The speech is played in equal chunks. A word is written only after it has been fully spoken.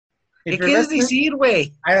If ¿Qué you're quieres listening, decir,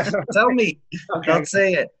 güey? Tell me. okay. Don't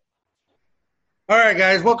say it. All right,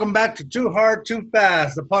 guys, welcome back to Too Hard, Too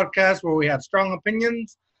Fast, the podcast where we have strong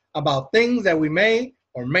opinions about things that we may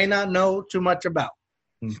or may not know too much about.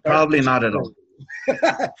 Probably not at all.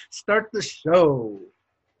 Start the show.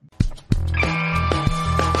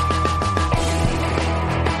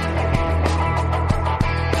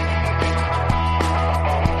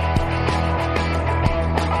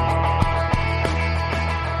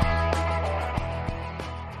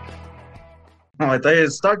 Oh, I thought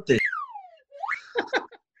you'd start this.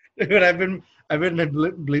 Dude, I've been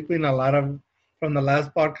bleeping a lot of from the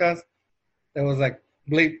last podcast. It was like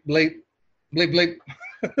bleep, bleep, bleep, bleep.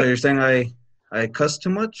 So you're saying I cuss too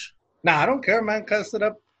much? Nah, I don't care, man. Cuss it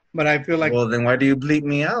up. But I feel like Well, then why do you bleep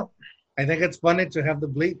me out? I think it's funny to have the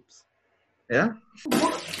bleeps. Yeah?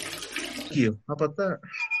 Thank you. How about that?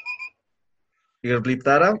 You gonna bleep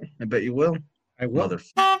that out? I bet you will. I will.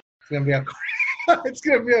 Motherfucker. It's gonna be a it's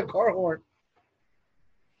gonna be a car horn.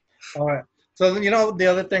 All right. So the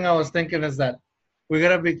other thing I was thinking is that we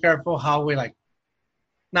gotta be careful how we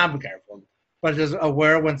not be careful, but just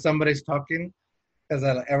aware when somebody's talking, because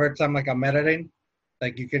every time I'm meditating,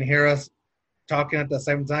 you can hear us talking at the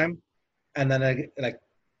same time, and then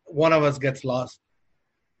one of us gets lost.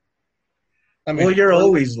 I mean, Well, you're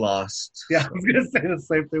always lost. Yeah, I was gonna say the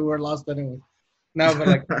same thing. We're lost anyway. No,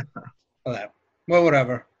 but well,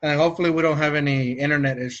 whatever. And hopefully we don't have any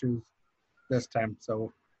internet issues this time.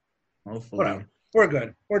 So Hopefully. whatever. We're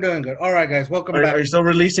good. We're doing good. All right, guys. Welcome Are back. you still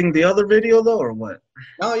releasing the other video though, or what?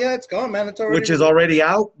 Oh yeah, it's gone, man. It's already Which is already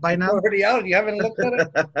out by now? already out. You haven't looked at it?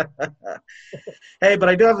 Hey, but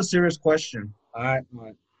I do have a serious question. All right.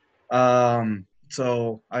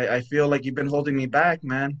 So I feel like you've been holding me back,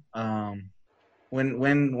 man.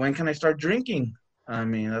 When can I start drinking? I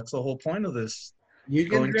mean, that's the whole point of this. You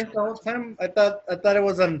can drink the whole time. I thought it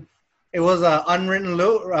was an unwritten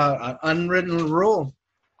rule.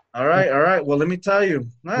 All right. Well, let me tell you.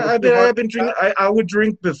 I've been drinking. I would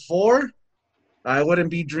drink before. I wouldn't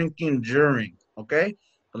be drinking during. Okay.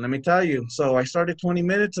 But let me tell you. So I started 20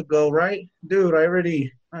 minutes ago, right, dude? You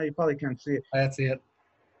probably can't see it. I see it.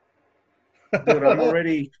 Dude,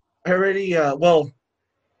 well,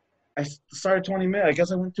 I started 20 minutes. I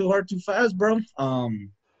guess I went too hard, too fast, bro.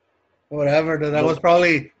 Whatever. That was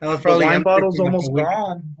probably the wine bottle's almost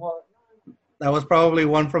gone. That was probably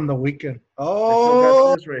one from the weekend. Oh, I still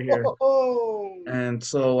got this right here. And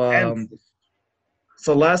so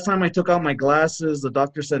last time I took out my glasses, the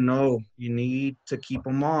doctor said, no, you need to keep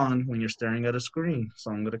them on when you're staring at a screen.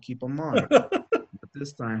 So I'm going to keep them on. But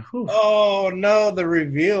this time, whew. Oh, no, the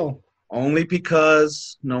reveal. Only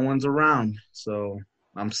because no one's around. So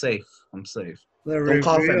I'm safe. Don't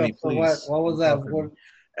cough at me, please. What was that?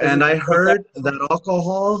 And I heard that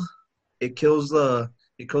alcohol, it kills the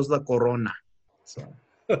corona. So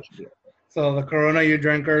the corona you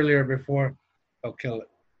drank earlier before, will kill it.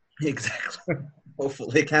 Exactly.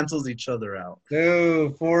 Hopefully it cancels each other out.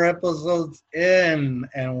 Dude, 4 episodes in,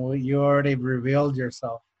 and you already revealed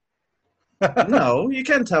yourself. No, you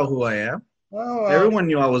can't tell who I am. Oh, Everyone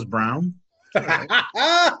knew I was brown.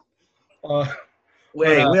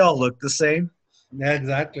 Wait, we all look the same. Yeah,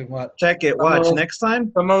 exactly. What? Check it. Watch. Next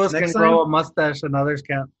time. Some of us can grow a mustache and others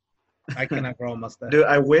can't. I cannot grow a mustache. Dude,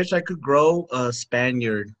 I wish I could grow a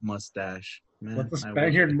Spaniard mustache. Man, what's a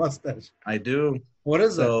Spaniard mustache? I do. What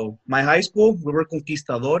is it? So, my high school, we were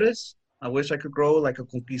conquistadores. I wish I could grow like a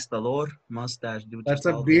conquistador mustache. Dude, that's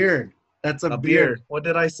a beard. That's a beard. What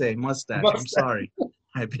did I say? Mustache. I'm sorry.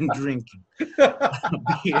 I've been drinking. A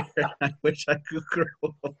beard. I wish I could grow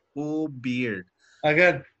a full beard.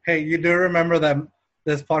 Again, hey, you do remember that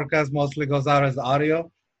this podcast mostly goes out as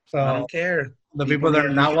audio? So I don't care. The people that are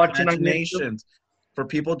not watching on YouTube. For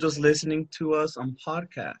people just listening to us on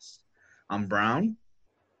podcasts, I'm brown,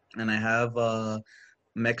 and I have a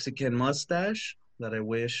Mexican mustache that I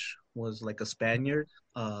wish was like a Spaniard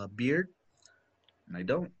beard, and I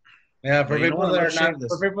don't. Yeah, for people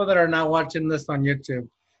that are not watching this on YouTube,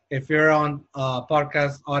 if you're on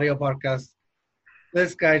audio podcast,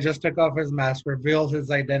 this guy just took off his mask, revealed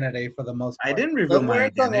his identity for the most part. I didn't reveal my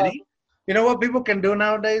identity. You know what people can do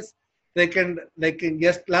nowadays? They can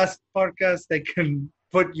last podcast, they can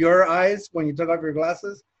put your eyes when you took off your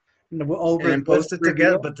glasses and post it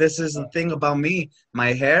together. But this is the thing about me.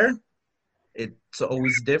 My hair, it's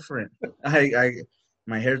always different.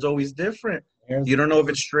 My hair's always different. You don't know if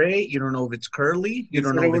it's straight. You don't know if it's curly. You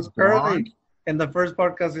don't know if it's blonde. In the first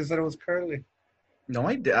podcast, you said it was curly. No,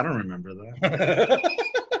 I did. I don't remember that.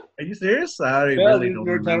 Are you serious? I really don't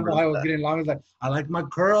remember. About how I was getting long. I was like, I like my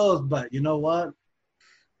curls, but you know what?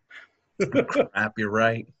 Crap, you're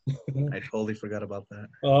right. I totally forgot about that.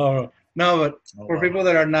 Oh no, but for wow. people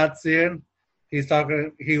that are not seeing, he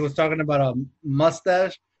was talking about a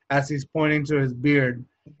mustache as he's pointing to his beard.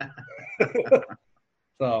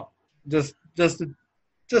 So just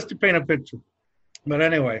to paint a picture. But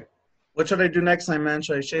anyway, What should I do next time, man?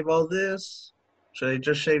 Should I shave all this? Should I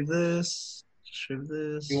just shave this? Shave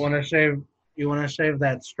this? you want to shave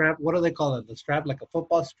that strap? What do they call it? The strap, like a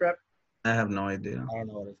football strap? I have no idea. I don't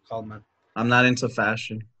know what it's called, man. I'm not into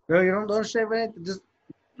fashion. No, you don't shave anything. Just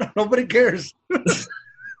nobody cares.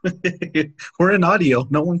 We're in audio.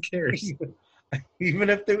 No one cares. even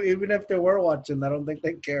if they were watching, I don't think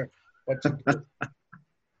they care. What you do.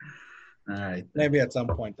 All right. Maybe at some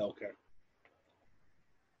point they'll care.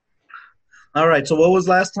 All right. So what was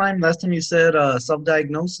last time? Last time you said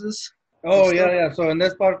self-diagnosis? Oh, yeah. So in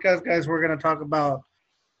this podcast, guys, we're going to talk about,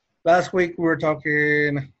 last week we were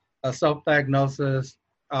talking self-diagnosis,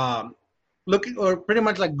 looking or pretty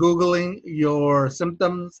much like Googling your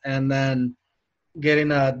symptoms and then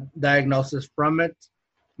getting a diagnosis from it.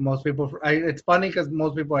 Most people, it's funny because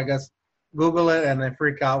most people, I guess, Google it and they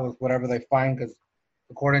freak out with whatever they find because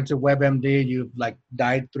according to WebMD, you've like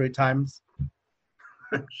died 3 times.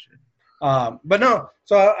 But no,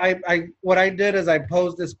 so I what I did is I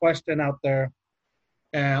posed this question out there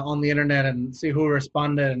on the internet and see who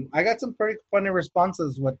responded. And I got some pretty funny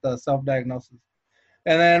responses with the self-diagnosis.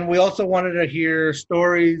 And then we also wanted to hear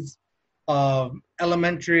stories of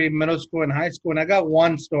elementary, middle school, and high school. And I got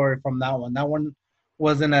one story from that one. That one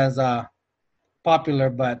wasn't as popular,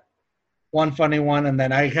 but one funny one. And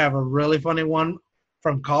then I have a really funny one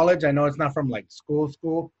from college. I know it's not from like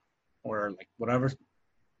school or like whatever,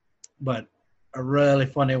 but a really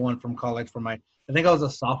funny one from college I think I was a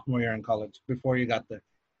sophomore year in college before you got there.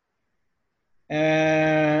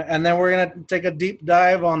 And then we're going to take a deep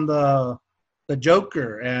dive on the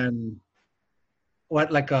Joker and what,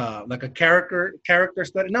 like a character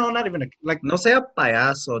study. No, not even No sea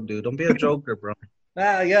payaso, dude. Don't be a joker, bro.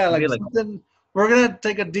 Yeah, like something. We're going to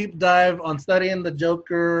take a deep dive on studying the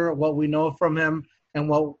Joker, what we know from him and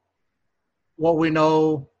what we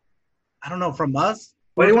know, I don't know, from us.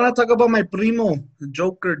 Why do you want to talk about my primo, the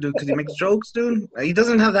Joker, dude? Because he makes jokes, dude. He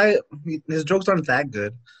doesn't have that. His jokes aren't that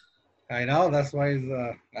good. I know. That's why he's.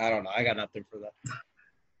 I don't know. I got nothing for that.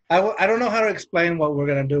 I don't know how to explain what we're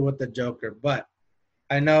gonna do with the Joker, but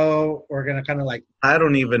I know we're gonna kind of like. I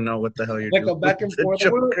don't even know what the hell you're doing. Go back and forth.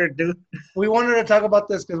 Joker, dude. We wanted to talk about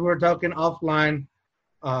this because we were talking offline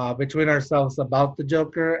between ourselves about the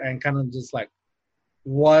Joker and kind of just like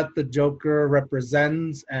what the Joker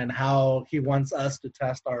represents and how he wants us to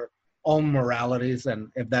test our own moralities and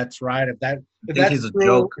if that's right, if that's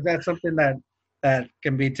true, if that's something that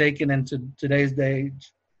can be taken into today's day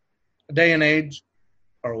and age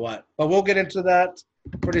or what. But we'll get into that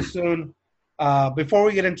pretty soon. Before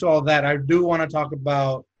we get into all that, I do want to talk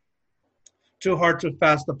about Too Hard Too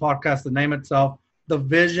Fast, the podcast, the name itself, the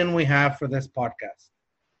vision we have for this podcast.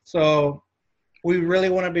 So we really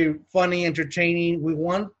want to be funny, entertaining. We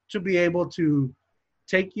want to be able to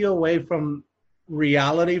take you away from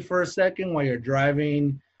reality for a second while you're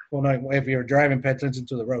driving. Well, no, if you're driving, pay attention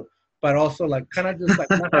to the road. But also, like, kind of just like...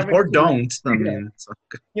 or don't. I mean, it's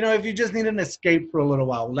okay. You know, if you just need an escape for a little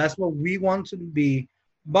while, that's what we want to be.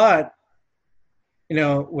 But, you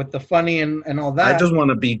know, with the funny and all that... I just want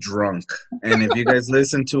to be drunk. And if you guys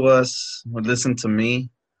listen to us or listen to me,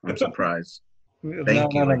 I'm surprised.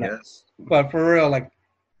 Thank you, I guess. But for real, like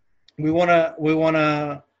we wanna,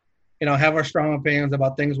 you know, have our strong opinions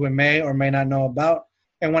about things we may or may not know about.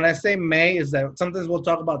 And when I say may, is that sometimes we'll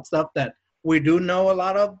talk about stuff that we do know a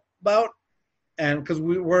lot about, and because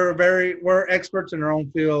we're experts in our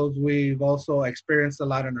own fields. We've also experienced a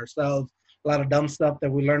lot in ourselves, a lot of dumb stuff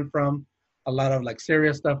that we learned from, a lot of like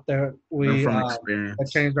serious stuff that we that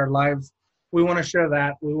changed our lives. We want to share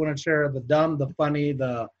that. We want to share the dumb, the funny,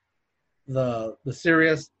 the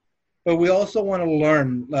serious, but we also want to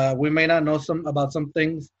learn. We may not know about some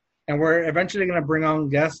things, and we're eventually going to bring on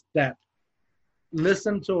guests that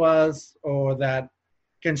listen to us or that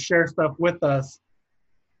can share stuff with us.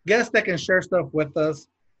 Guests that can share stuff with us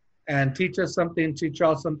and teach us something, teach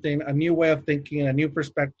y'all something, a new way of thinking, a new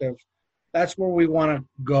perspective. That's where we want to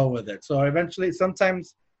go with it. So eventually,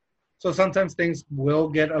 sometimes things will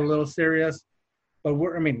get a little serious, but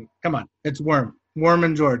come on, it's Worm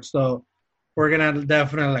and George. So we're going to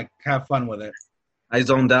definitely like have fun with it. I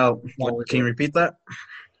zoned out. Can you repeat that?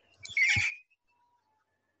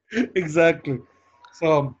 Exactly.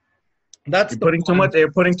 So that's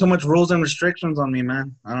They're putting too much rules and restrictions on me,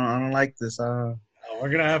 man. I don't like this. We're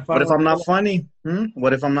going to have fun. What if I'm not funny?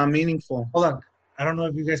 What if I'm not meaningful? Hold on. I don't know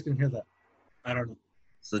if you guys can hear that. I don't know.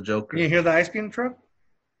 It's the Joker. Can you hear the ice cream truck?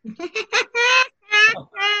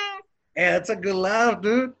 Yeah, it's a good laugh,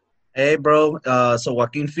 dude. Hey, bro. So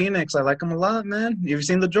Joaquin Phoenix, I like him a lot, man. You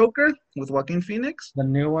seen the Joker with Joaquin Phoenix? The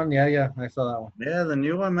new one, yeah, I saw that one. Yeah, the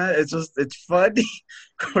new one, man. It's funny.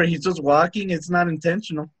 Where he's just walking. It's not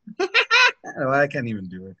intentional. I can't even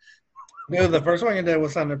do it. Dude, the first one you did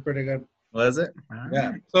was sounded pretty good. Was it?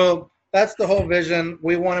 Yeah. So that's the whole vision.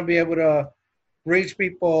 We want to be able to reach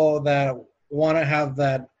people that want to have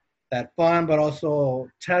that fun, but also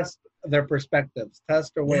test their perspectives,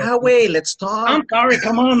 test their way. Yeah, wait, let's talk. I'm sorry,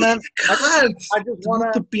 come on, man. God, I just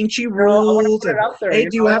want the to pinchy rules. put it out there. Hey,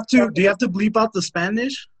 do you have to bleep out the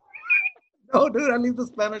Spanish? No, dude, I leave the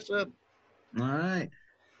Spanish in. All right.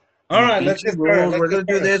 All right, let's get rules. started. We're gonna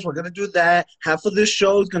do this. We're gonna do that. Half of this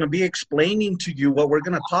show is gonna be explaining to you what we're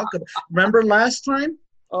gonna talk about. Remember last time?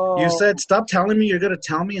 Oh. You said, "Stop telling me. You're gonna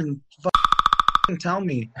tell me and tell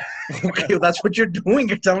me." Okay, that's what you're doing.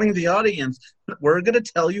 You're telling the audience. We're gonna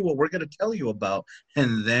tell you what we're gonna tell you about,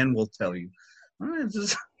 and then we'll tell you. All right,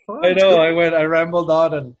 I know. I rambled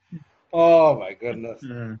on, and oh my goodness.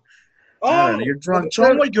 Yeah. Oh, you're drunk. Show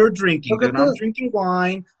them what you're drinking, Look at dude. I'm this. drinking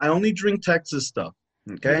wine. I only drink Texas stuff.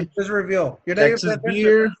 Okay. Just reveal. Texas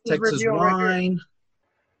beer, Texas wine.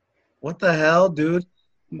 What the hell, dude?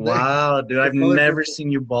 Wow, dude. I've never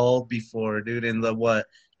seen you bald before, dude. In the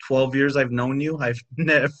 12 years I've known you, I've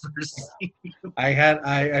never seen you.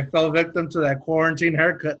 I fell victim to that quarantine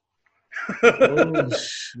haircut. Oh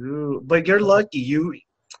shoot! But you're lucky.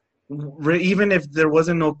 Even if there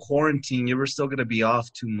wasn't no quarantine, you were still gonna be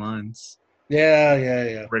off 2 months.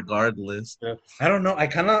 Yeah. Regardless. Yeah. I don't know. I'm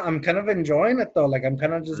kind of enjoying it though. Like I'm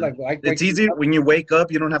kind of just like it's easy when you wake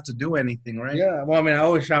up. You don't have to do anything, right? Yeah. Well, I mean, I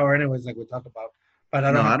always shower anyways, like we talked about. But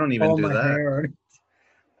I don't even do that.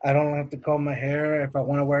 I don't have to comb my hair. If I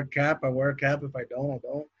want to wear a cap, I wear a cap. If I don't, I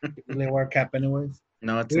don't. Usually wear a cap anyways.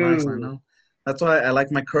 No, it's nice. I know. That's why I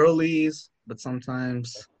like my curlies. But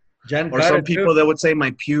sometimes, or some people that would say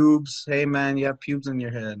my pubes. Hey man, you have pubes in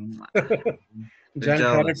your head. Jen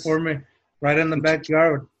cut it for me. Right in the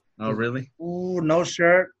backyard. Oh, really? Ooh, no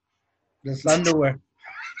shirt. Just underwear.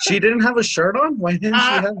 She didn't have a shirt on? Why didn't she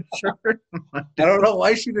have a shirt? I don't know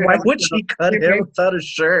why she didn't. Why would she cut hair without a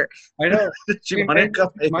shirt? I know. She wanted to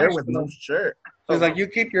cut my hair with no shirt. She's like, you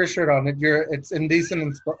keep your shirt on. It's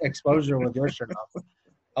indecent exposure with your shirt off.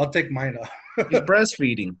 I'll take mine off. He's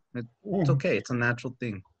breastfeeding. It's okay. It's a natural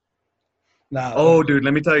thing. Nah. Oh, dude,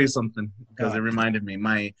 let me tell you something because it reminded me.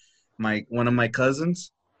 My one of my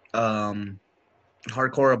cousins,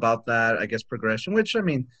 hardcore about that, I guess, progression, which, I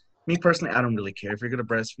mean, me personally, I don't really care. If you're going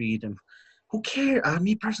to breastfeed, and who cares?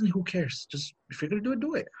 Me personally, who cares? Just, if you're going to do it,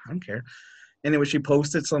 do it. I don't care. Anyway, she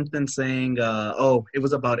posted something saying, it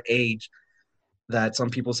was about age, that some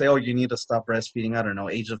people say, oh, you need to stop breastfeeding. I don't know,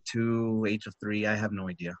 age of 2, age of 3. I have no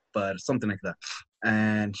idea, but something like that.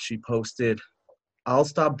 And she posted, I'll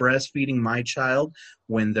stop breastfeeding my child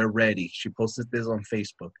when they're ready. She posted this on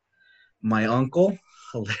Facebook. My uncle,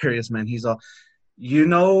 hilarious, man. He's all, you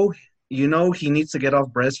know he needs to get off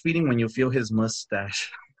breastfeeding when you feel his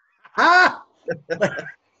mustache. Ah!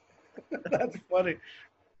 That's funny.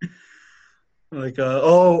 Like,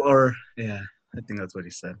 yeah, I think that's what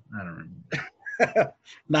he said. I don't remember.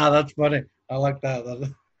 Nah, that's funny. I like that.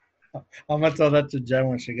 I'm going to tell that to Jen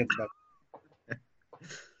when she gets back.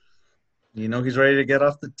 You know he's ready to get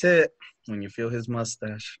off the tit when you feel his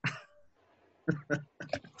mustache.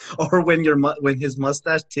 Or when his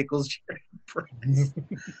mustache tickles your breast.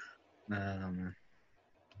 Man.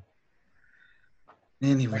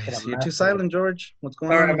 Anyways, you're too silent, George. What's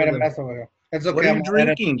going on? Sorry, I made a mess over here. It's okay. What are you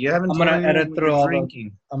drinking? You haven't. I'm gonna edit through all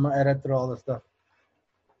drinking. I'm gonna edit through all the stuff.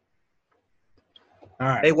 All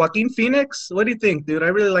right. Hey, Joaquin Phoenix. What do you think, dude? I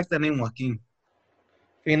really like that name, Joaquin.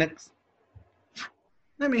 Phoenix.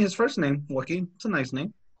 I mean, his first name, Joaquin. It's a nice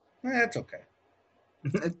name. It's okay.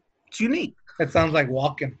 It's unique. It sounds like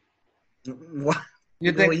walking. What?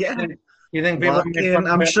 You think? Well, yeah. You think people?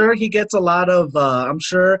 I'm sure he gets a lot of. I'm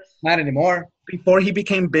sure. Not anymore. Before he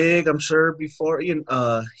became big, I'm sure before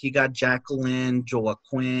he got Jacqueline,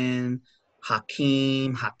 Joaquin,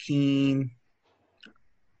 Hakeem.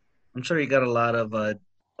 I'm sure he got a lot of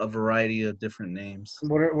a variety of different names.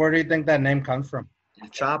 Where do you think that name comes from?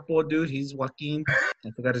 Chapo, dude. He's Joaquin.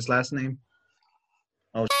 I forgot his last name.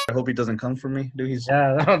 Oh, I hope he doesn't come for me, dude.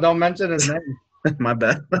 Don't mention his name. My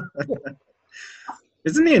bad.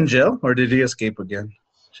 Isn't he in jail, or did he escape again?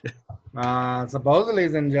 Supposedly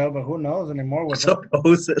he's in jail, but who knows anymore?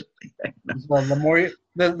 Supposedly. Well,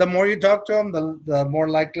 the more you talk to him, the more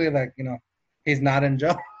likely that he's not in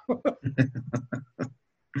jail.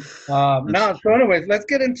 No. So, anyways, let's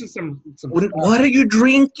get into some. What are you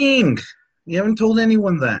drinking? You haven't told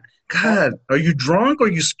anyone that. God, are you drunk or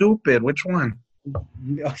you stupid? Which one?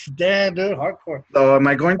 Damn, dude, hardcore. Oh, am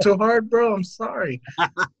I going too hard, bro? I'm sorry.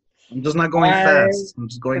 I'm just not going fast. I'm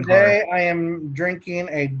just going hard. Today I am drinking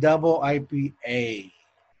a double IPA.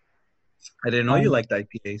 I didn't know you liked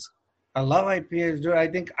IPAs. I love IPAs, dude. I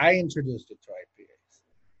think I introduced it to IPAs.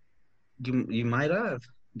 You might have.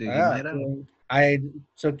 Dude, you Yeah, might have. I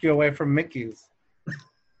took you away from Mickey's.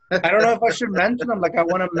 I don't know if I should mention them. Like, I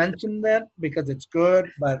want to mention that because it's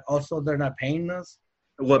good, but also they're not paying us.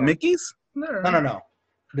 What, Mickey's? No.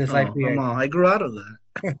 This IPA. Come on. I grew out of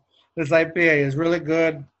that. This IPA is really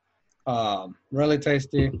good. Really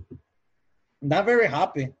tasty. Not very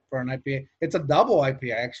hoppy for an IPA. It's a double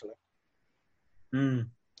IPA, actually.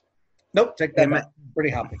 Nope, take that back. Pretty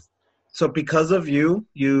hoppy. So because of you,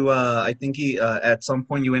 I think at some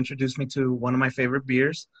point you introduced me to one of my favorite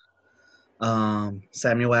beers,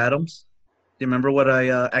 Samuel Adams. Do you remember what I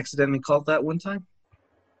accidentally called that one time?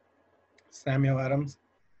 Samuel Adams?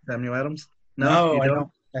 No, I don't.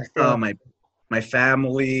 Oh, my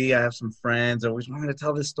family, I have some friends. I always wanted to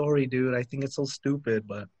tell this story, dude. I think it's so stupid,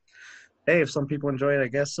 but hey, if some people enjoy it, I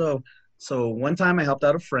guess so. So one time I helped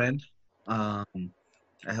out a friend. I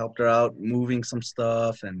helped her out moving some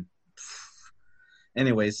stuff, and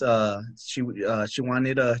anyways, she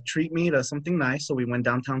wanted to treat me to something nice, so we went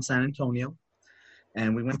downtown San Antonio,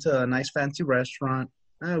 and we went to a nice fancy restaurant.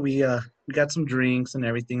 We got some drinks and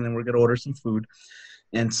everything, and then we're gonna order some food.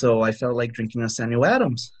 And so I felt like drinking a Samuel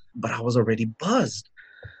Adams, but I was already buzzed.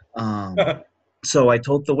 So I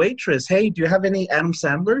told the waitress, "Hey, do you have any Adam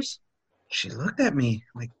Sandlers?" She looked at me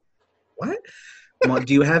like, "What? Well,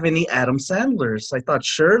 do you have any Adam Sandlers?" I thought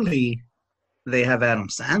surely they have Adam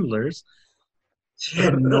Sandlers. She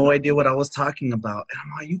had no idea what I was talking about. And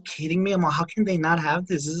I'm like, "Are you kidding me?" I'm like, "How can they not have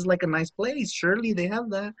this? This is like a nice place. Surely they have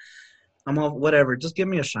that." I'm like, "Whatever, just give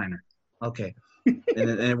me a Shiner." Okay. And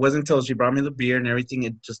it wasn't until she brought me the beer and everything,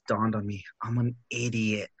 it just dawned on me. I'm an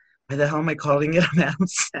idiot. Why the hell am I calling it an Adam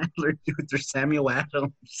Sandler, dude? There's Samuel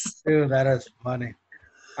Adams. Dude, that is funny.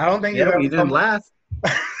 I don't think you didn't laugh.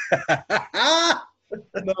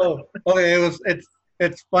 No. Okay,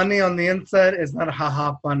 it's funny on the inside. It's not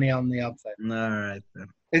haha funny on the outside. All right then.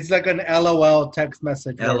 It's like an LOL text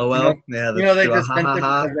message. LOL? Yeah. They just sent it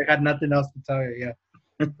because they had nothing else to tell you.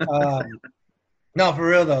 Yeah. No, for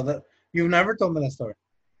real though. You've never told me that story.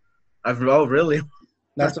 Oh, really?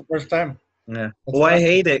 That's the first time. Yeah. Well, I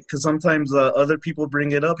hate it because sometimes other people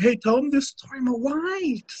bring it up. Hey, tell them this story. I'm like,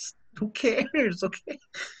 why? Just, who cares? Okay.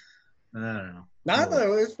 I don't know.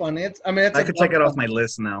 No, it's funny. I could take it off my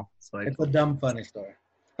list now. It's a dumb, funny story.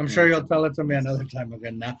 I'm sure you'll tell it to me another time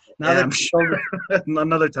again. Now that I'm sure.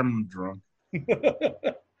 Another time I'm drunk.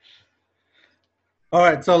 All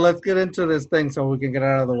right, so let's get into this thing so we can get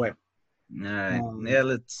out of the way. All right.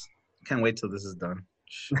 Let's. Can't wait till this is done.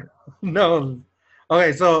 No.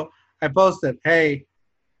 Okay, so I posted, hey,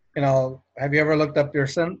 have you ever looked up your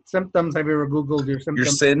symptoms? Have you ever Googled your symptoms? Your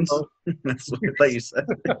sins? That's what I thought you said.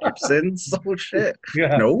 Your sins? Oh, shit.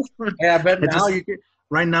 Yeah. No. Yeah, I bet now you can.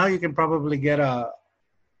 Right now you can probably get I'll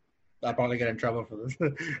probably get in trouble for this.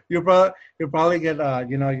 You'll probably get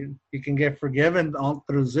you can get forgiven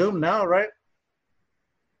through Zoom now, right?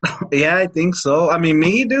 Yeah, I think so. I mean,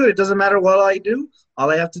 me, dude, it doesn't matter what I do. All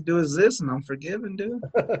I have to do is this, and I'm forgiven, dude.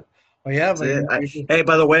 Well, yeah, but hey,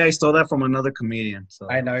 by the way, I stole that from another comedian. So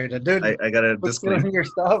I know you did, dude. I got a disclaimer. Your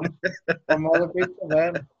stuff from other people,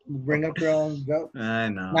 man. Bring up your own joke. I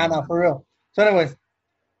know. No, for real. So, anyways,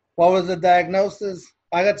 what was the diagnosis?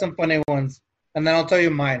 I got some funny ones, and then I'll tell you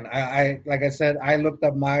mine. I like I said, I looked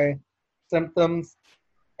up my symptoms,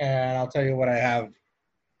 and I'll tell you what I have.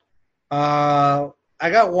 I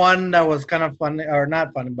got one that was kind of funny, or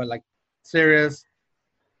not funny, but like serious.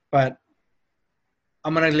 But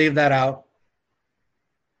I'm gonna leave that out.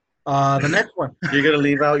 The next one. You're gonna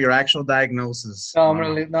leave out your actual diagnosis. No, I'm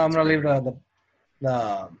gonna leave the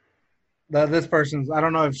this person's. I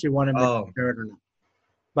don't know if she wanted me to share it or not.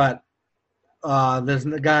 But this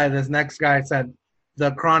next guy said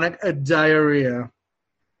the chronic diarrhea.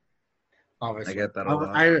 Obviously, I get that a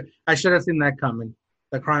lot. I should have seen that coming.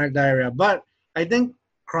 The chronic diarrhea, but I think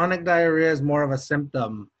chronic diarrhea is more of a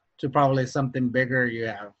symptom to probably something bigger you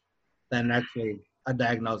have than actually a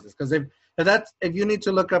diagnosis. Because if you need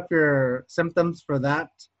to look up your symptoms for that,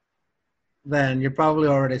 then you're probably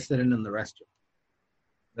already sitting in the restroom.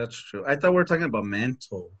 That's true. I thought we were talking about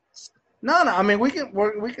mental. No. I mean, we can.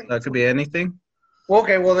 That could be anything.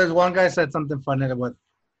 Okay. Well, there's one guy said something funny with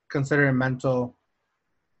considering mental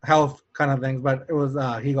health kind of things, but it was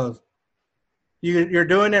he goes, you're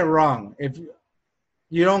doing it wrong. If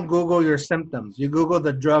you don't Google your symptoms, you Google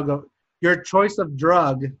the drug of your choice of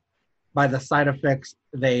drug by the side effects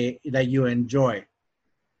that you enjoy.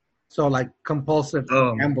 So like compulsive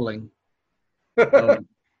gambling. Um,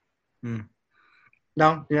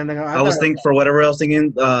 No, you know, I was thinking for whatever else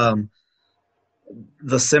thinking,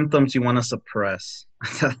 the symptoms you want to suppress.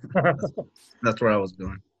 That's where I was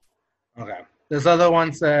going. Okay. This other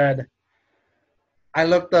one said, I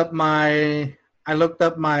looked up my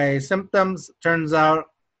symptoms. Turns out,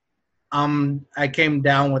 I came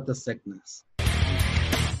down with the sickness.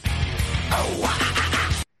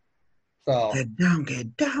 So get down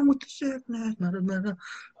with the sickness.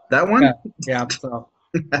 That one? Yeah. So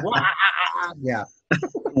yeah.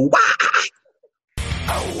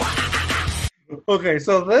 Okay,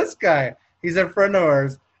 so this guy, he's a friend of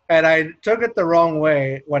ours, and I took it the wrong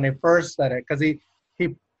way when he first said it because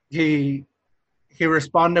he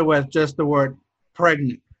responded with just the word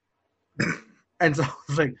pregnant, and so I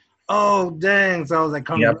was like, oh dang! So I was like,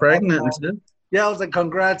 yeah, pregnant. It's good. Yeah, I was like,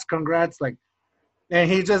 congrats, like, and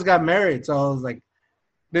he just got married, so I was like,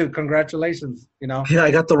 dude, congratulations, you know? Yeah,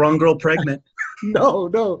 I got the wrong girl pregnant. No.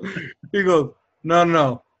 He goes,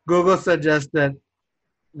 no. Google suggested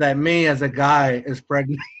that me as a guy is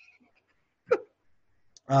pregnant.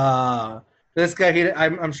 This guy,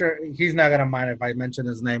 I'm sure he's not gonna mind if I mention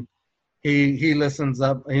his name. He listens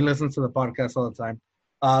to the podcast all the time.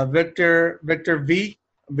 Victor Villarreal.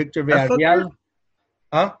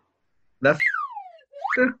 Huh? That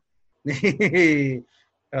yeah,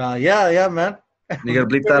 man. You gotta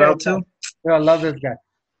bleep that out too? Yeah, I love this guy.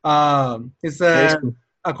 He said,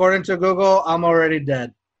 according to Google, I'm already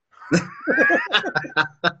dead.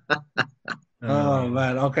 Oh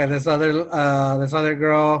man. Okay, this other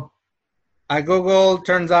girl I Googled,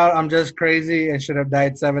 turns out I'm just crazy and should have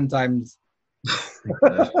died 7 times.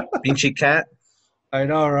 Pinchy cat. I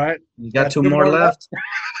know, right? You got 2 more left?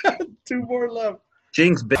 2 more left.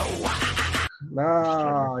 Jinx,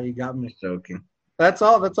 No, you got me. Joking. That's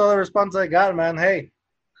all the response I got, man. Hey,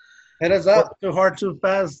 hit us up. Too hard, too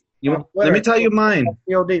fast. Let me tell you mine.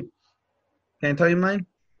 POD. Can I tell you mine?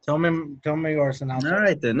 Tell me yours. And all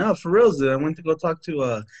right then. No, for real, I went to go talk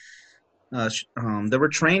to they were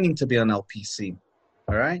training to be on LPC.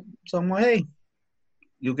 All right. So I'm like, hey,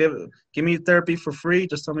 you give me therapy for free.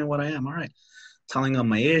 Just tell me what I am. All right. Telling them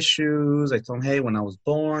my issues. I told them, hey, when I was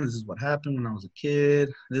born, this is what happened when I was a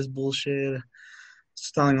kid. This bullshit.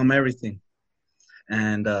 Just telling them everything.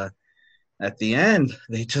 And at the end,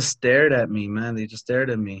 they just stared at me, man. They just stared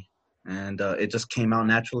at me. And it just came out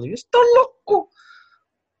naturally. Está loco.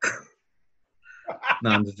 No,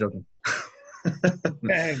 I'm just joking.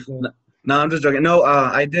 No, I'm just joking. No,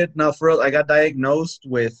 I did. No, for real, I got diagnosed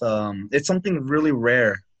with, it's something really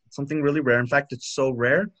rare. In fact, it's so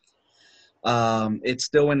rare. It's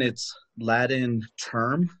still in its Latin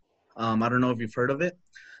term. I don't know if you've heard of it.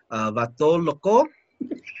 Vato loco.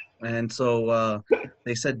 And so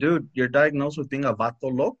they said, dude, you're diagnosed with being a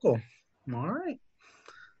vato loco. I'm all right.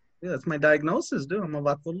 Yeah, that's my diagnosis, dude. I'm a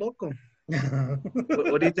vato loco.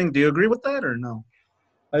 What do you think? Do you agree with that or no?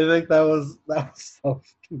 I think that was so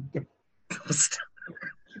stupid.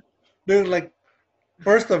 Dude, like,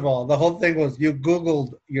 first of all, the whole thing was you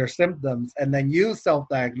Googled your symptoms and then you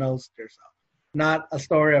self-diagnosed yourself. Not a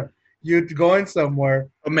story of you going somewhere.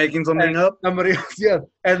 Making something up? Somebody else, yeah.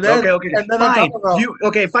 And then, okay. And then fine. Fine. You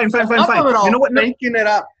know what? Making it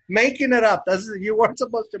up. You weren't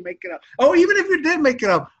supposed to make it up. Oh, even if you did make it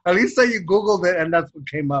up, at least say you Googled it and that's what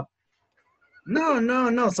came up.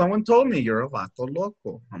 No. Someone told me you're a vato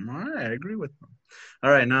loco. I'm all right. I agree with them.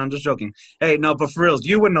 All right, no, I'm just joking. Hey, no, but for reals,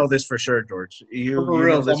 you would know this for sure, George. You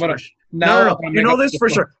know this for sure. No, you know this for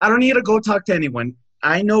sure. I don't need to go talk to anyone.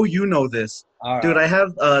 I know you know this. Right. Dude, I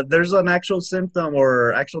have, there's an actual symptom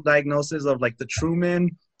or actual diagnosis of like the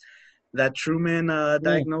Truman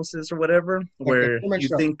diagnosis or whatever, where you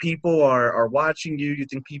think people are watching you, you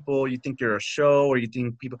think you're a show, or you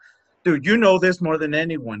think people, dude, you know this more than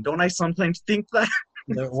anyone. Don't I sometimes think that?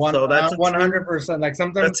 So that's 100%. Like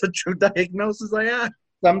sometimes that's a true diagnosis I have.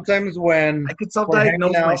 Sometimes when I could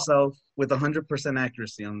self-diagnose myself with 100%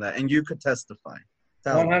 accuracy on that, and you could testify.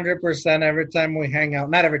 100% every time we hang out.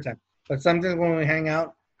 Not every time, but sometimes when we hang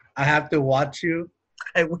out, I have to watch you.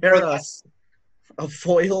 I wear a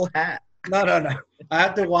foil hat. No. I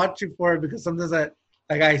have to watch you for it because sometimes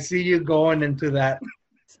I see you going into that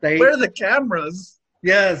state. Where are the cameras?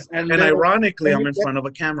 Yes, and ironically, I'm in front of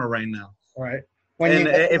a camera right now. Right.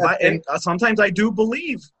 And sometimes I do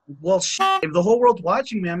believe, well, if the whole world's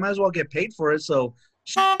watching me, I might as well get paid for it. So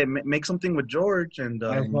make something with George and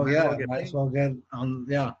might as well get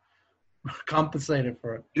compensated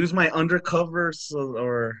for it. Use my undercover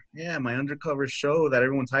my undercover show that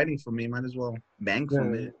everyone's hiding from me. Might as well bank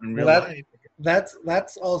from it in real life.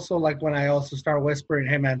 that's also like when I also start whispering,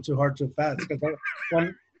 "Hey man, too hard, too fast." Because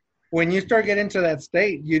when you start getting to that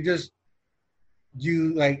state, you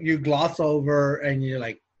gloss over and you're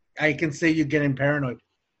like, I can see you getting paranoid.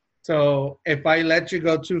 So if I let you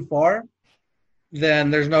go too far,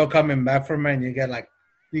 then there's no coming back from it. And you get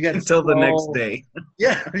Until the next so day.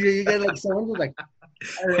 yeah, you get like someone who's like,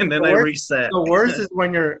 And then I reset. The worst is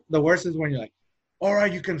when you're like, all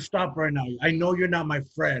right, you can stop right now. I know you're not my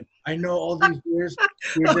friend. I know all these years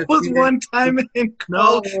you're That just was one time in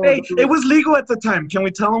college. No, Hey, dude. it was legal at the time. Can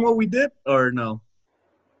we tell them what we did or no?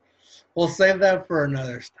 We'll save that for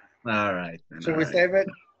another time. All right. Then, Should all we right. save it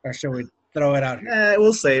or should we throw it out here?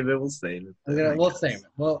 We'll save it. We'll save it. We'll save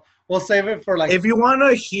it. We'll save it for like If you want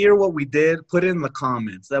to hear what we did, put it in the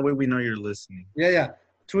comments. That way we know you're listening. yeah.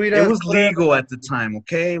 Tweet It us. was legal at the time,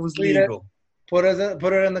 okay? It was legal. Put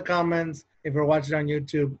it in the comments if you're watching on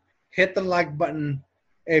YouTube. Hit the like button.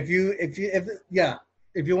 If you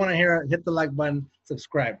want to hear it, hit the like button.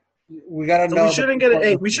 Subscribe. We gotta So know.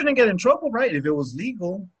 we shouldn't get in trouble, right? If it was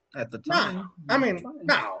legal at the time.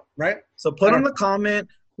 No, right? So put in the comment,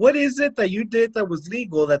 what is it that you did that was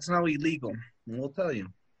legal that's now illegal? And we'll tell you.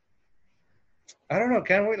 I don't know.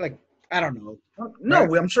 Can we I don't know.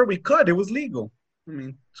 No, I'm sure we could. It was legal. I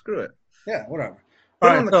mean, screw it. Yeah, whatever.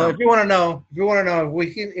 Put All it in right. the So if you want to know,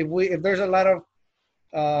 if there's a lot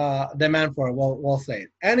of demand for it, we'll say it.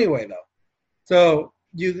 Anyway, though, so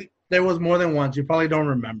there was more than once. You probably don't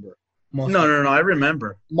remember. No. I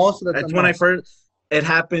remember. Most of the That's time. when I first. It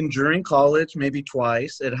happened during college, maybe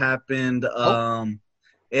twice. It happened.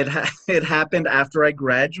 It happened after I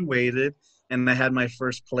graduated, and I had my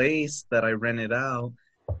first place that I rented out,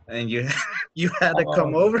 and you had to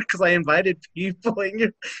come over because I invited people,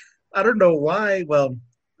 and I don't know why. Well,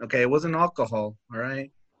 okay, it wasn't alcohol. All right,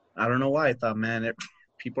 I don't know why. I thought, man,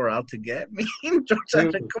 people are out to get me. George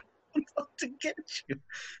had to come out to get you,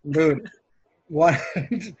 dude. What?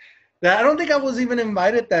 I don't think I was even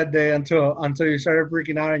invited that day until you started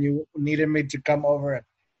freaking out and you needed me to come over and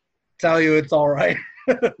tell you it's all right.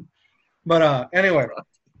 But anyway,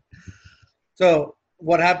 so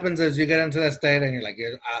what happens is you get into that state and you're like,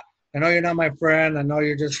 I know you're not my friend. I know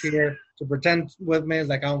you're just here to pretend with me. It's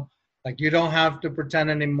like you don't have to pretend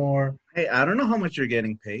anymore. Hey, I don't know how much you're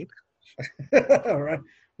getting paid. All right,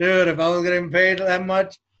 dude. If I was getting paid that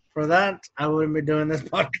much for that, I wouldn't be doing this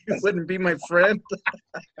podcast. Wouldn't be my friend.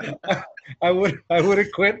 I would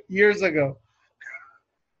have quit years ago.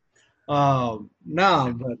 No,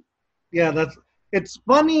 but yeah, it's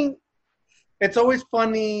funny. It's always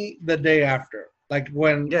funny the day after, like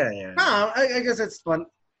when. Yeah. No, I guess it's fun.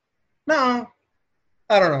 No,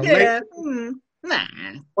 I don't know. Yeah. Nah.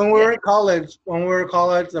 When we were in college,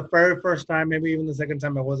 the very first time, maybe even the second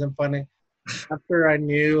time, it wasn't funny. After I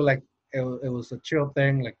knew, like it was a chill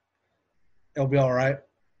thing, like it'll be all right.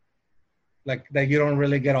 Like that, you don't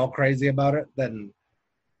really get all crazy about it. Then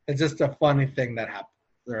it's just a funny thing that happens,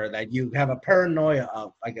 or that you have a paranoia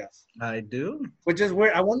of, I guess. I do. Which is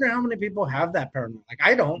weird. I wonder how many people have that paranoia. Like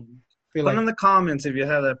I don't. Put in the comments if you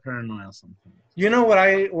have that paranoia or something. You know what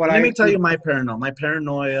Let me tell you my paranoia. My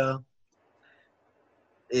paranoia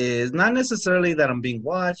is not necessarily that I'm being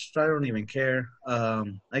watched. I don't even care.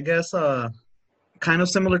 I guess kind of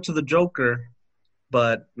similar to the Joker,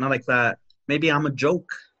 but not like that. Maybe I'm a joke.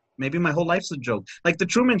 Maybe my whole life's a joke. Like the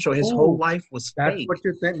Truman Show, his whole life was that's fake. What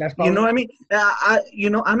you think? That's you know what I mean? I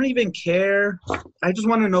don't even care. I just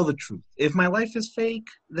want to know the truth. If my life is fake,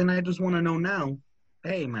 then I just want to know now.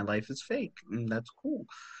 Hey, my life is fake, and that's cool.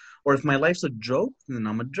 Or if my life's a joke, then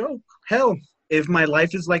I'm a joke. Hell, if my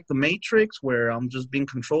life is like the Matrix, where I'm just being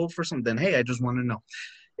controlled for something, hey, I just want to know.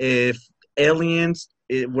 If aliens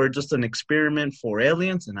were just an experiment for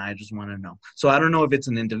aliens, and I just want to know. So I don't know if it's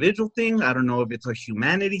an individual thing. I don't know if it's a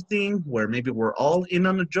humanity thing, where maybe we're all in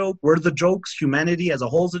on a joke. We're the jokes. Humanity as a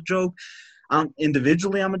whole is a joke.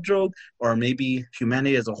 Individually, I'm a joke, or maybe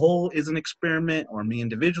humanity as a whole is an experiment, or me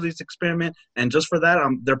individually is an experiment. And just for that,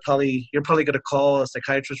 you're probably gonna call a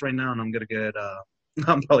psychiatrist right now, and I'm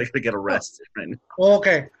probably gonna get arrested right now. Well,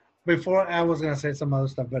 okay. Before I was gonna say some other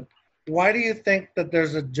stuff, but why do you think that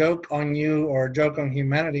there's a joke on you or a joke on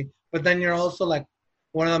humanity, but then you're also like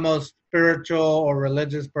one of the most spiritual or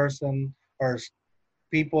religious person or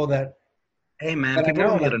people that? Hey man, people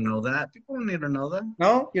don't need to know that. People don't need to know that.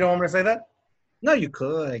 No, you don't want me to say that? No, you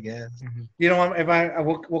could, I guess. Mm-hmm. You don't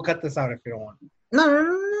want we'll cut this out if you don't want. No,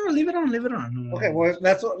 leave it on. Okay, well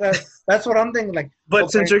that's what I'm thinking. Like, but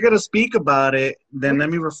okay. Since you're gonna speak about it, then let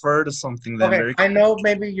me refer to something. Then okay, I know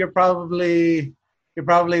maybe you probably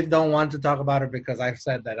don't want to talk about it because I've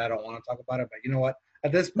said that I don't want to talk about it. But you know what?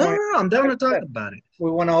 At this point, no, I'm down to talk about it. We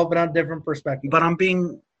want to open up different perspectives. But I'm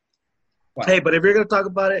being What? Hey, but if you're gonna talk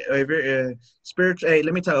about it, if you're spiritual, hey,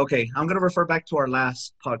 let me tell you. Okay, I'm gonna refer back to our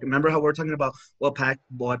last podcast. Remember how we were talking about what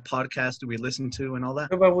podcast do we listen to and all that?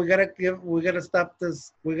 But we gotta stop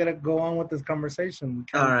this. We gotta go on with this conversation. We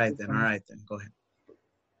can't All right then. Go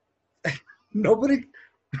ahead. Nobody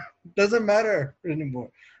doesn't matter anymore.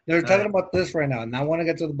 They're talking about this right now, and I want to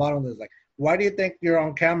get to the bottom of this. Like, why do you think you're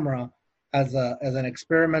on camera as an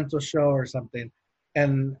experimental show or something,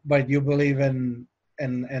 but you believe in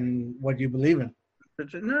what you believe in?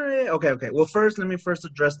 Okay. Well, let me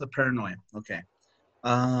address the paranoia. Okay.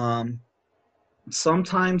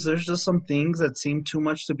 Sometimes there's just some things that seem too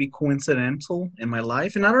much to be coincidental in my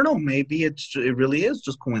life, and I don't know, maybe it really is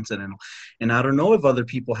just coincidental, and I don't know if other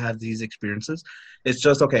people have these experiences. It's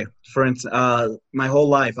just, okay, for instance, my whole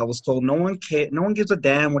life I was told no one gives a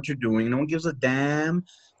damn what you're doing, no one gives a damn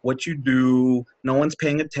what you do, no one's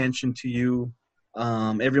paying attention to you,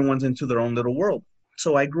 everyone's into their own little world.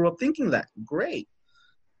 So I grew up thinking that, great.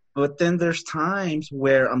 But then there's times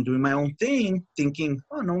where I'm doing my own thing, thinking,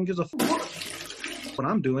 oh, no one gives a fuck what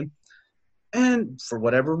I'm doing. And for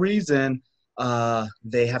whatever reason,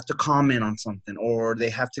 they have to comment on something, or they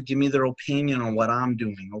have to give me their opinion on what I'm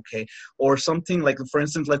doing, okay? Or something like, for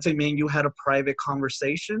instance, let's say me and you had a private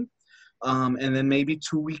conversation, and then maybe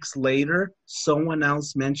 2 weeks later, someone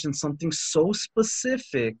else mentioned something so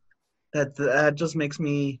specific that just makes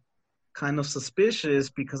me kind of suspicious,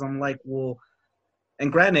 because I'm like, well, and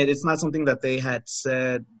granted, it's not something that they had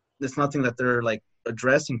said, it's nothing that they're like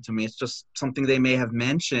addressing to me, it's just something they may have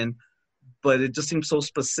mentioned, but it just seems so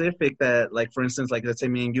specific that, like, for instance, like, let's say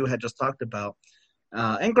me and you had just talked about,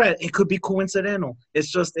 and granted, it could be coincidental,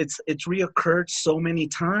 it's just, it's reoccurred so many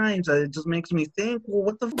times that it just makes me think, well,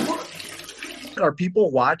 what the fuck? Are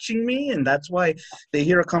people watching me? And that's why they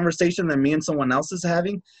hear a conversation that me and someone else is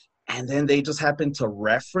having, and then they just happen to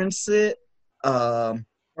reference it.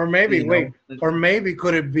 Or maybe, or maybe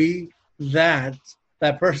could it be that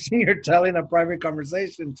person you're telling a private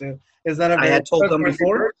conversation to is not a very I had told them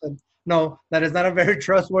before? person? No, that is not a very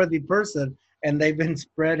trustworthy person, and they've been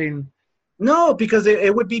spreading. No, because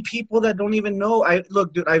it would be people that don't even know.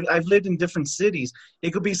 Look, dude, I've lived in different cities.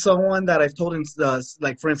 It could be someone that I've told,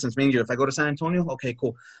 like, for instance, me and you, if I go to San Antonio, okay,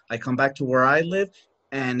 cool. I come back to where I live,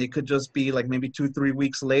 and it could just be like maybe 2-3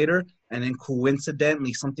 weeks later, and then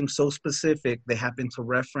coincidentally, something so specific, they happen to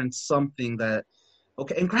reference something that,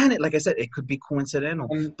 okay, and granted, like I said, it could be coincidental,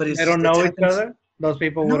 but they don't know each other. Those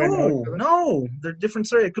people wouldn't know each other? No, they're different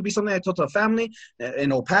stories. It could be something I told to a family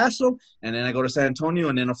in El Paso, and then I go to San Antonio,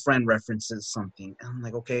 and then a friend references something. And I'm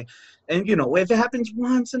like, okay. And, if it happens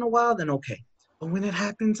once in a while, then okay. But when it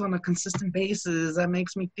happens on a consistent basis, that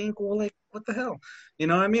makes me think, well, like, what the hell? You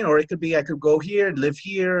know what I mean? Or it could be I could go here, live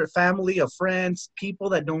here, family of friends, people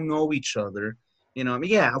that don't know each other. You know what I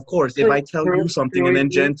mean? Yeah, of course. If I tell you something and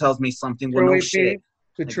then Jen tells me something, well, no shit.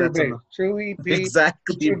 To True Base. True EP.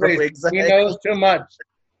 Exactly, bro. Exactly. He knows too much.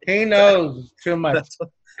 He knows too much.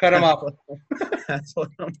 Cut him off. That's what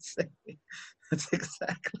I'm saying. That's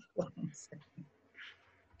exactly what I'm saying.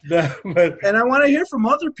 And I want to hear from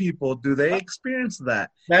other people. Do they experience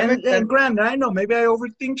that? And granted, I know maybe I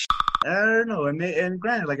overthink shit. I don't know. And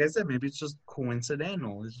granted, like I said, maybe it's just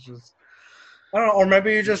coincidental. It's just, I don't know. Or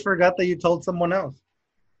maybe you just forgot that you told someone else.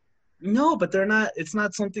 No, but they're not. It's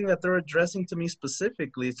not something that they're addressing to me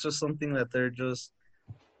specifically. It's just something that they're just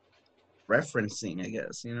referencing, I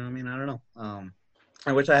guess. You know what I mean? I don't know.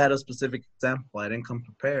 I wish I had a specific example. I didn't come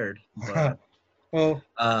prepared. But, well,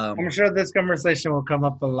 I'm sure this conversation will come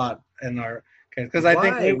up a lot in our case, because I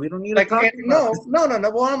think we don't need to talk about no.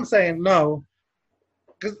 Well, I'm saying no,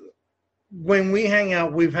 because when we hang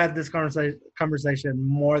out, we've had this conversation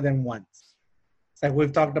more than once. It's like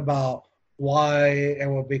we've talked about why it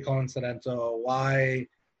will be coincidental, why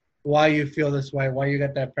you feel this way, why you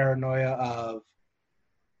get that paranoia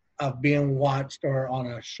of being watched or on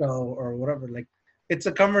a show or whatever. Like, it's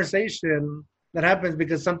a conversation that happens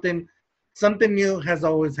because something new has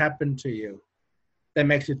always happened to you that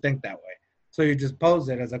makes you think that way. So you just pose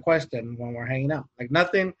it as a question when we're hanging out. Like,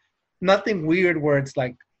 nothing weird where it's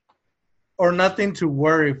like, or nothing to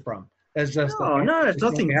worry from. It's just it's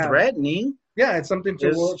nothing threatening. Yeah, it's something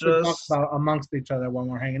to talk about amongst each other when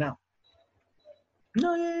we're hanging out.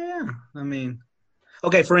 No, yeah. I mean,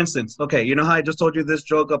 okay, for instance, you know how I just told you this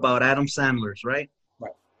joke about Adam Sandler's, right?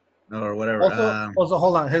 Right. Or whatever. Also,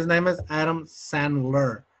 hold on. His name is Adam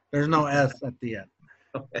Sandler. There's no S at the end.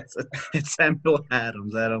 It's Samuel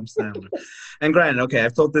Adam Sandler. And granted, okay,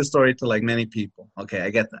 I've told this story to like many people. Okay, I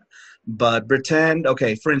get that. But pretend,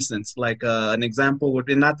 okay, for instance, like an example would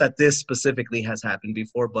be, not that this specifically has happened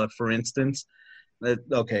before, but for instance,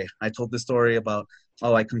 okay, I told this story about,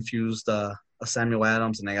 I confused a a Samuel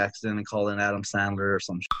Adams and I accidentally call it Adam Sandler or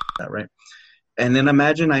some shit like that, right? And then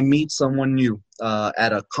imagine I meet someone new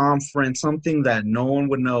at a conference, something that no one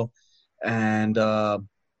would know, and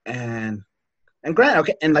granted,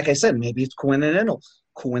 okay, and like I said, maybe it's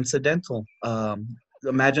coincidental.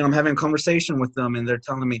 Imagine I'm having a conversation with them, and they're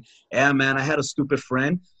telling me, "Yeah, man, I had a stupid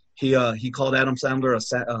friend. He called Adam Sandler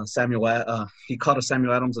he called a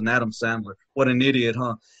Samuel Adams an Adam Sandler. What an idiot,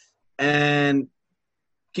 huh?" And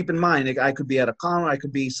keep in mind, I could be at a con, I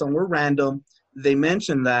could be somewhere random. They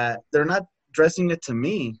mentioned that they're not addressing it to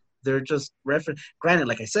me. They're just reference. Granted,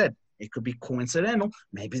 like I said, it could be coincidental.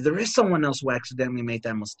 Maybe there is someone else who accidentally made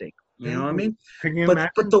that mistake. You know what I mean? Can you imagine?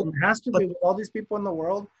 There has to be with all these people in the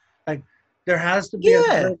world. Like, there has to be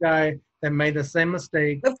a guy that made the same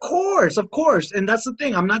mistake. Of course. And that's the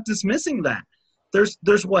thing. I'm not dismissing that. There's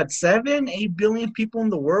what, 7-8 billion people in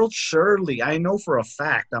the world? Surely. I know for a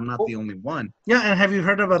fact I'm not the only one. Yeah, and have you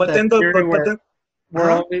heard about that? But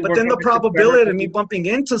then the probability of me bumping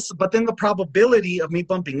into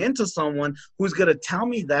someone who's gonna tell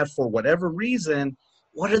me that for whatever reason,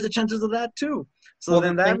 what are the chances of that too? So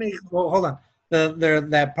then that makes hold on.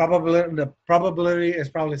 The probability is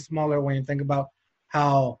probably smaller when you think about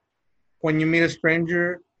how when you meet a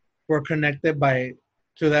stranger, we're connected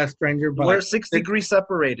to that stranger. But we're 6 degrees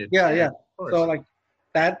separated. Yeah. So like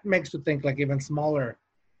that makes you think like even smaller.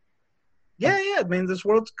 Yeah. I mean, this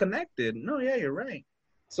world's connected. No, yeah, you're right.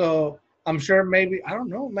 So I'm sure maybe, I don't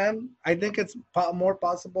know, man. I think it's more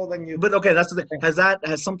possible than you. But okay, that's the thing.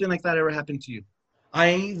 Has something like that ever happened to you?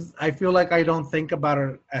 I feel like I don't think about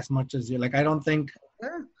it as much as you. Like I don't think.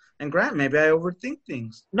 Yeah. And Grant, maybe I overthink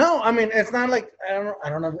things. No, I mean it's not like I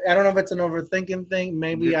don't know if it's an overthinking thing.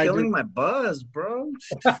 Maybe you're killing my buzz, bro.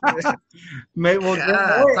 Maybe we'll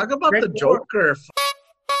talk about the Joker.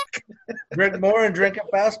 Drink more and drink it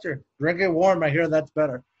faster. Drink it warm. I hear that's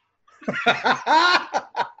better.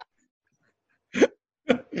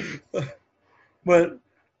 But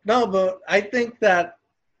I think that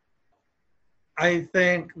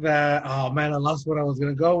oh man, I lost what I was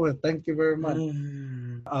gonna go with. Thank you very much.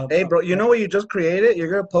 Hey bro, you know what you just created?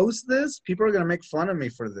 You're gonna post this? People are gonna make fun of me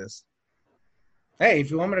for this. Hey,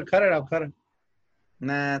 if you want me to cut it, I'll cut it.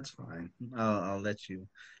 Nah, it's fine. I'll let you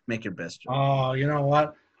make your best joke. Oh, you know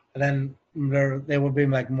what? And then there will be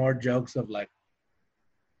like more jokes of like,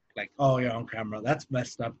 oh, you're on camera. That's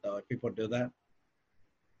messed up though. If people do that.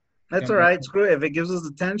 That's all right. Screw it. If it gives us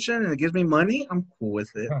attention and it gives me money, I'm cool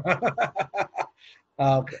with it.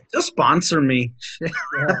 Okay. Just sponsor me. Yeah,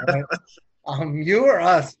 right. You or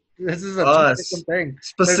us? This is a different thing.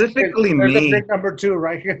 Specifically there's me. A big number 2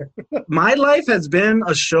 right here. My life has been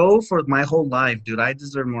a show for my whole life, dude. I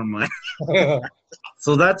deserve more money.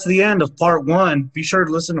 So that's the end of part 1. Be sure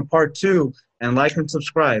to listen to part 2 and like and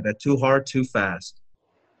subscribe at Too Hard, Too Fast.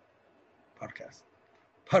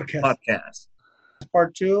 Podcast.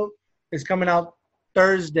 Part 2 is coming out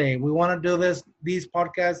Thursday. We want to do these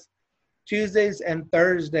podcasts Tuesdays and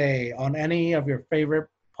Thursday on any of your favorite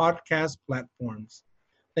podcast platforms.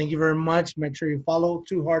 Thank you very much. Make sure you follow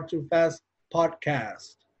Too Hard, Too Fast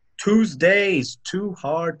podcast. Tuesdays, Too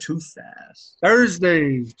Hard, Too Fast.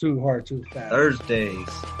 Thursdays, Too Hard, Too Fast. Thursdays.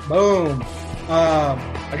 Boom.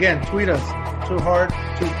 Again, tweet us. Too Hard,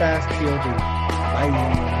 Too Fast, POD.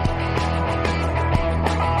 Bye.